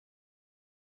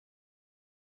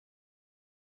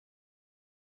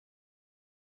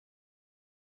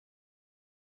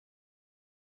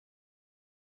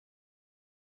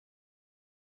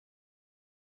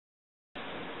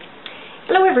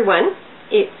Hello everyone,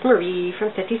 it's Marie from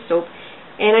Setty Soap,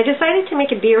 and I decided to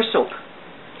make a beer soap.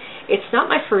 It's not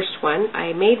my first one.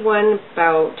 I made one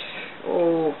about,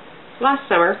 last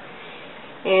summer,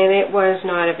 and it was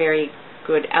not a very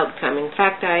good outcome. In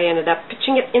fact, I ended up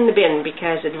pitching it in the bin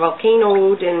because it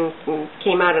volcanoed and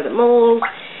came out of the mold,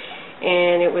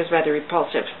 and it was rather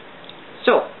repulsive.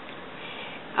 So,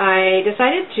 I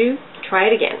decided to try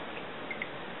it again.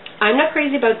 I'm not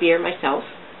crazy about beer myself,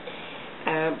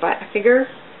 but I figure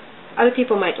other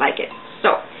people might like it.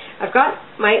 So, I've got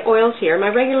my oils here, my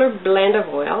regular blend of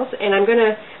oils, and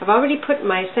I've already put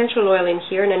my essential oil in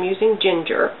here, and I'm using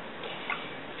ginger.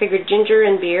 Figured ginger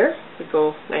and beer would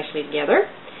go nicely together.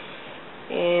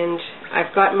 And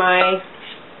I've got my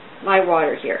lye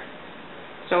water here.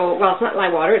 So, well, it's not lye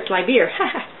water, it's lye beer.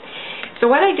 So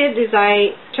what I did is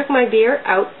I took my beer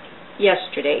out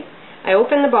yesterday. I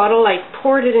opened the bottle, I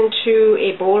poured it into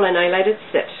a bowl, and I let it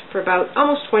sit for about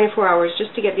almost 24 hours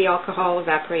just to get the alcohol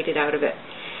evaporated out of it.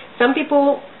 Some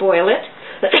people boil it.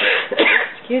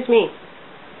 Excuse me.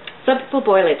 Some people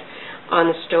boil it on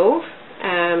the stove,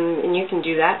 and you can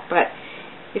do that, but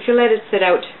if you let it sit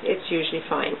out, it's usually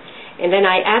fine. And then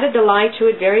I added the lye to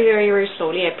it very, very, very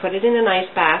slowly. I put it in an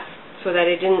ice bath so that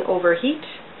it didn't overheat,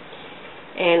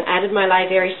 and added my lye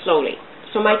very slowly.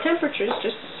 So my temperatures,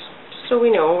 just so we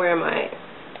know, where am I?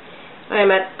 I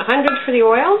am at 100 for the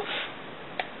oils,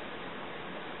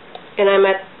 and I'm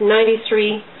at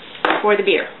 93 for the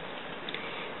beer.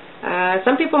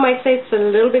 Some people might say it's a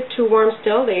little bit too warm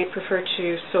still. They prefer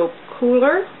to soap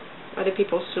cooler. Other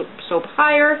people soap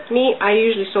higher. Me, I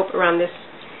usually soap around this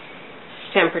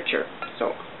temperature.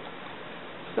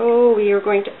 So we are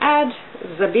going to add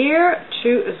the beer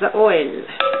to the oil.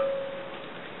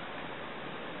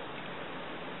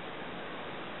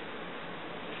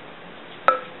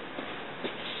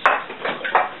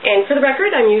 And for the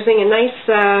record, I'm using a nice,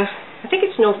 I think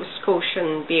it's Nova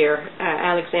Scotian beer,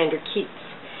 Alexander Keats,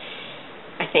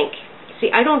 I think.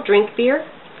 See, I don't drink beer.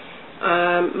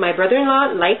 My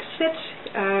brother-in-law likes it.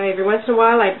 Every once in a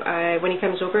while, when he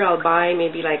comes over, I'll buy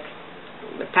maybe like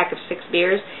a pack of 6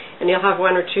 beers, and he'll have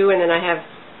 1 or 2, and then I have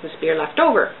this beer left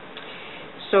over.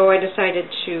 So I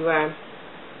decided to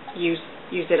use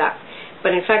it up.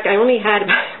 But in fact, I only had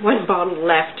 1 bottle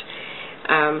left.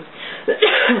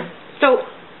 So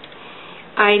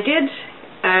I did,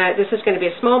 this is going to be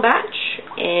a small batch,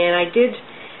 and I did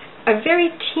a very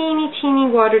teeny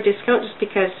water discount just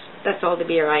because that's all the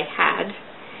beer I had.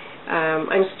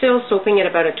 I'm still soaping at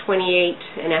about a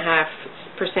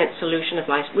 28.5% solution of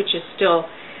lye, which is still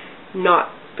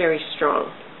not very strong.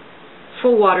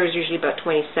 Full water is usually about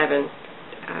 27%.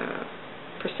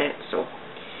 So,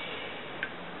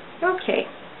 okay.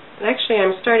 Actually,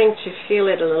 I'm starting to feel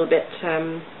it a little bit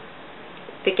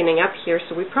thickening up here,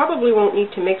 so we probably won't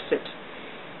need to mix it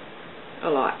a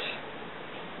lot.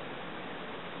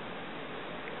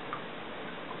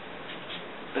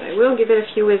 But I will give it a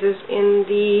few whizzes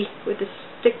with the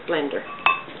stick blender.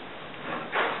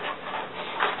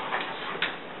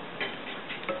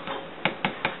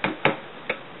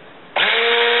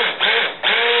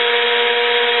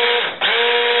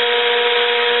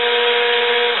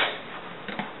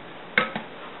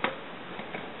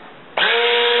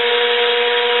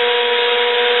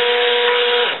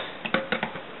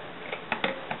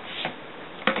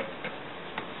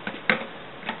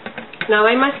 Now,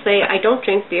 I must say, I don't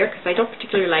drink beer because I don't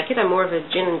particularly like it. I'm more of a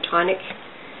gin and tonic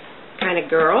kind of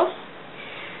girl,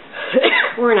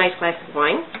 or a nice glass of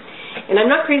wine. And I'm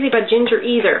not crazy about ginger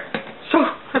either. So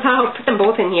I'll put them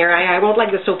both in here. I won't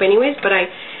like the soap anyways, but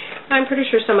I'm pretty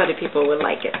sure some other people will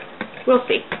like it. We'll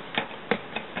see.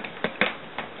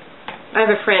 I have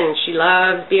a friend, she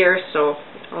loves beer, so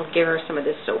I'll give her some of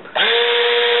this soap.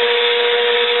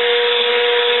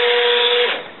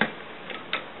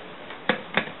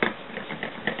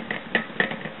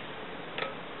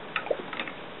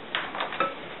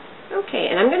 Okay,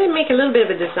 and I'm going to make a little bit of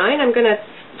a design. I'm going to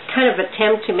kind of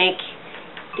attempt to make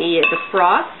the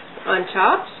froth on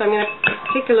top. So I'm going to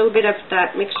take a little bit of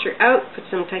that mixture out, put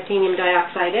some titanium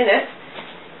dioxide in it.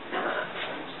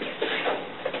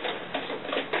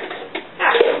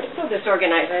 So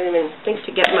disorganized. I didn't even think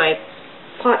to get my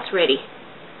pots ready.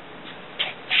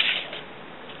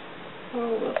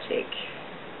 Oh, we'll take...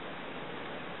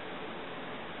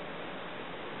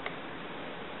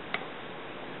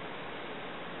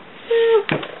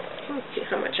 Let's see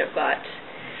how much I've got.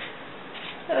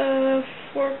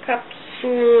 4 cups.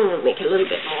 I'll make it a little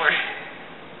bit more.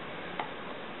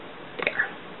 There.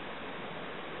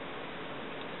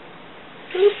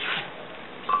 Oops.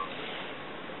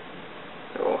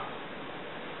 So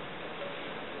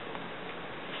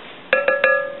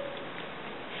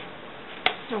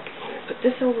Put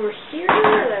this over here,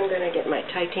 and I'm going to get my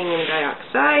titanium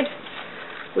dioxide,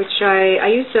 which I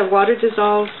used a water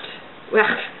dissolved, well,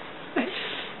 I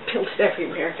spilled it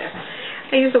everywhere there.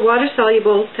 I used a water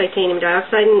soluble titanium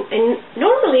dioxide, and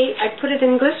normally I put it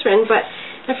in glycerin, but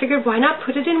I figured why not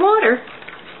put it in water?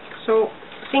 So,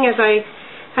 seeing as I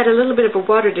had a little bit of a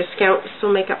water discount, this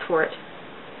will make up for it.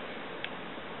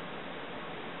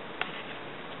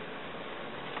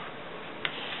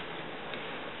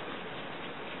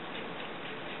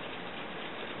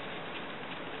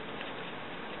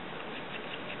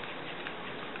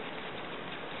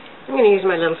 I'm going to use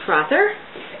my little frother,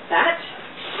 like that.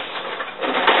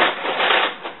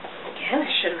 Again, I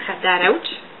should have had that out.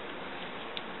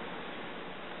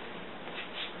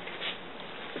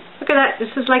 Look at that. This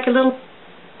is like a little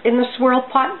in the swirl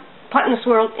pot in the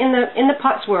swirl, in the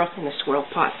pot swirl, in the swirl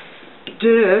pot.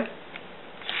 Duh.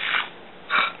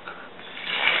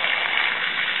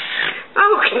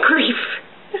 Oh, grief.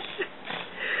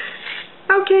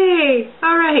 Okay,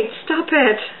 all right, stop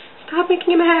it. Stop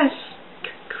making a mess.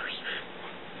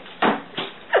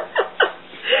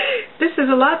 This is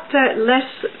a lot less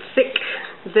thick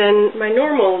than my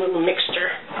normal little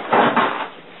mixture.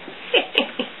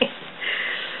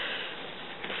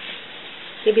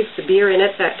 Maybe it's the beer in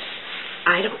it that,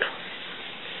 I don't know.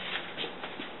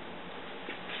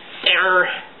 There.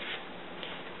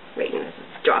 Wait, there's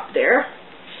a drop there.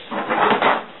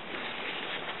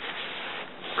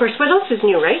 Of course, what else is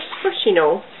new, right? Of course you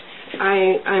know.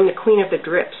 I'm the queen of the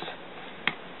drips.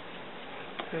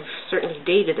 I've certainly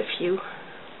dated a few.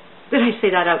 Did I say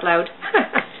that out loud?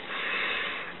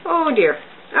 Oh dear.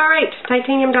 Alright,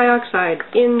 titanium dioxide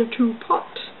into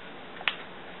pot.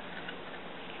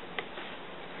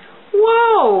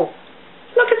 Whoa!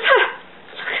 Look at that!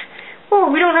 Oh,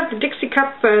 we don't have the Dixie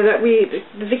cup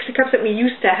the Dixie cups that we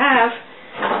used to have.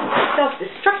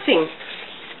 Self-destructing.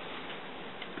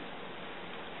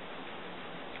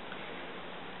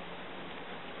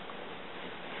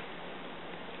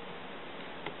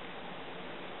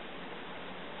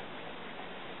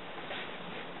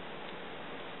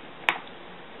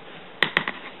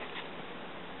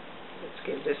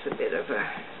 Give this a bit of a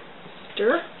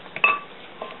stir.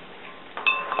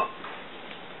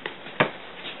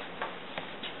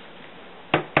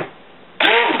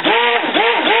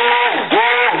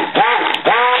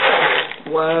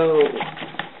 Whoa.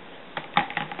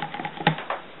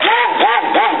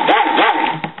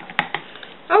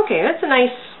 Okay, that's a nice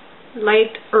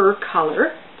lighter color.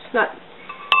 It's not,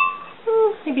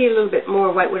 maybe a little bit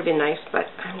more white would have been nice, but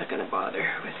I'm not going to bother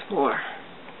with more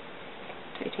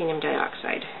titanium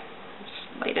dioxide.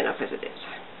 It's light enough as it is.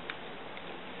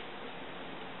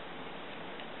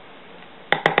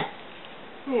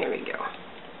 There we go.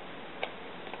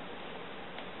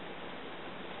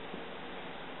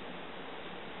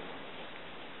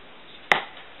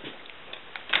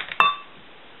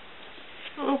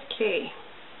 Okay.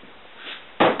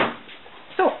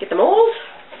 So, get the mold.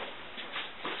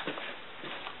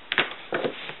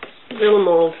 Little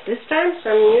mold this time, so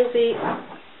I'm using,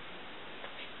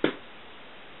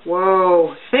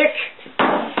 whoa, thick.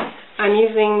 I'm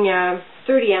using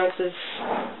 30 ounces.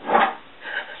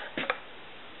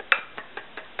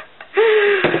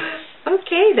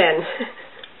 Okay then.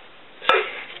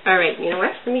 Alright, you know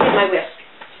what? Let me get my whisk.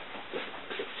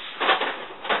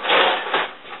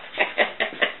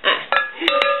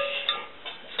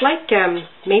 It's like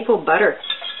maple butter.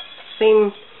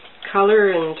 Same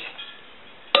color and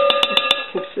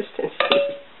consistency.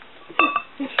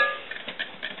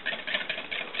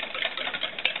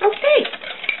 Okay.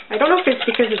 I don't know if it's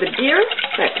because of the beer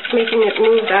that's making it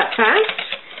move that fast,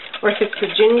 or if it's the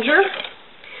ginger.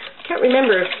 I can't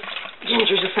remember if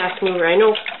ginger's a fast mover. I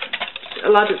know a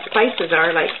lot of spices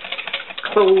are, like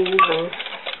cloves and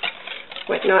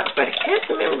whatnot, but I can't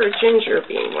remember ginger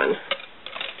being one.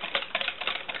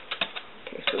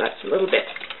 Okay, so that's a little bit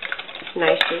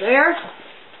nicer there.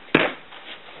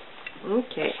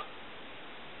 Okay.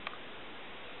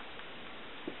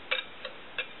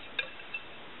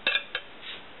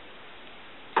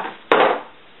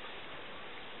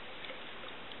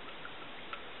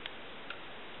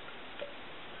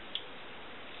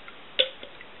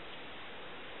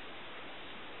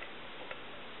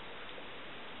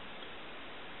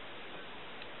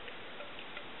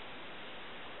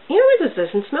 You know, this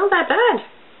doesn't smell that bad.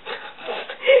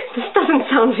 This doesn't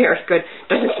sound very good.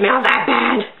 Doesn't smell that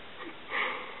bad.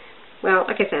 Well,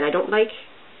 like I said, I don't like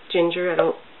ginger.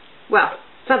 Well,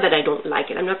 it's not that I don't like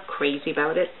it. I'm not crazy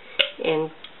about it.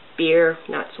 And beer,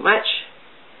 not so much.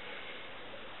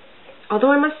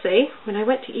 Although I must say, when I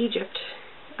went to Egypt,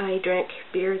 I drank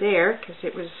beer there because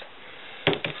it was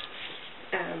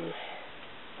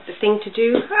thing to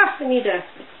do. I need another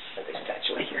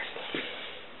spatula here.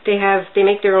 They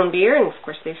make their own beer, and of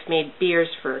course they've made beers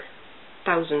for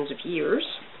thousands of years.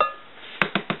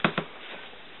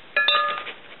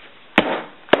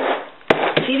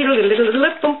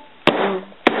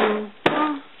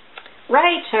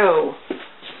 Righto.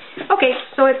 Okay,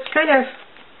 so it's kind of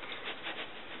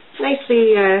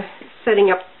nicely setting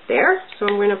up there. So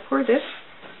I'm going to pour this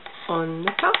on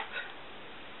the top.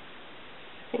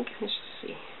 I think, let's just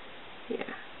see. Yeah.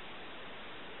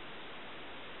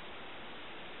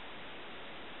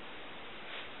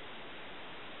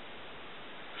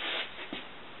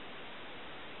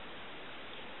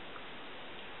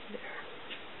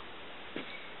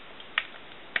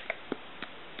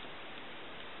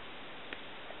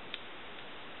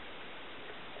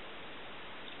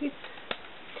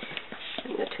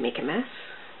 Trying not to make a mess.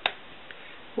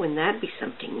 Wouldn't that be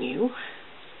something new?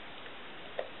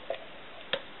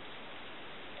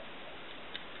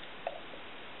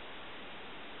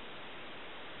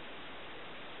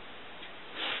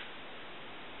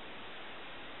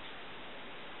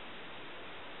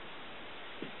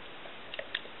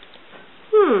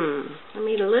 I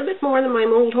made a little bit more than my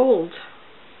mold holds.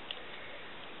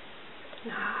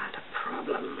 Not a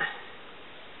problem.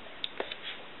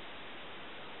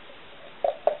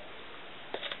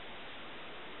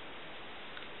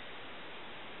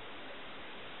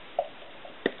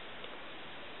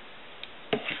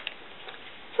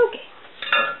 Okay.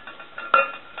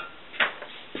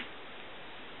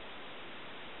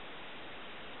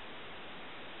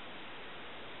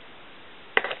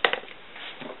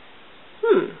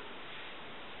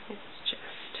 Let's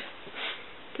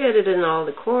just get it in all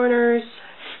the corners.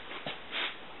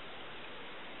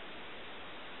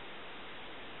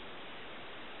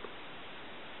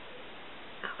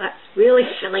 Oh, that's really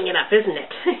filling it up, isn't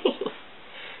it?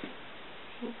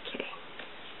 Okay.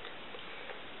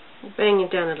 Bang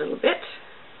it down a little bit.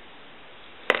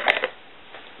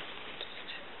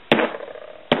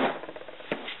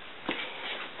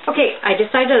 Okay, I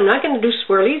decided I'm not going to do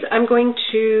swirlies. I'm going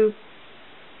to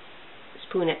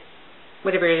spoon it,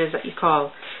 whatever it is that you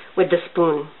call, with the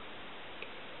spoon.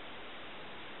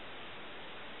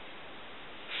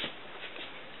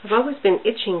 I've always been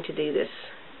itching to do this,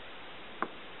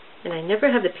 and I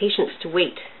never have the patience to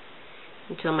wait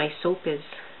until my soap is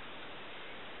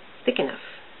thick enough.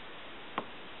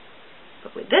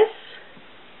 But with this,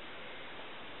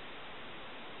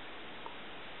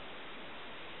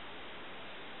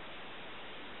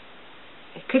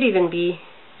 it could even be,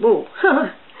 whoa,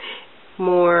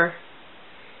 more,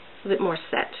 a bit more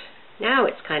set. Now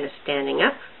it's kind of standing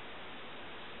up.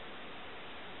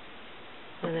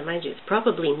 And mind you, it's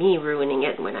probably me ruining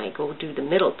it when I go do the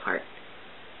middle part.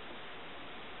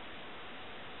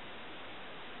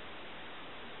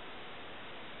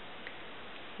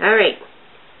 All right.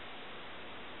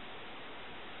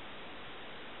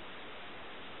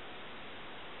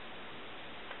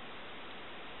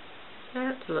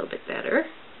 That's a little bit better.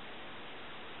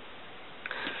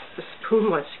 The spoon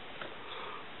wants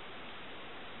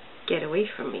to get away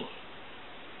from me.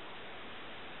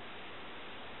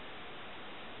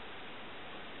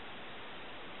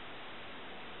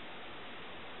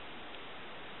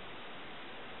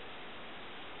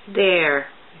 There.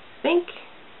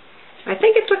 I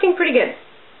think it's looking pretty good.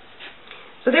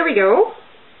 So there we go.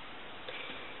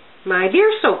 My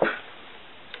beer soap.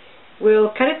 We'll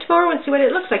cut it tomorrow and see what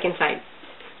it looks like inside.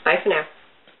 Bye for now.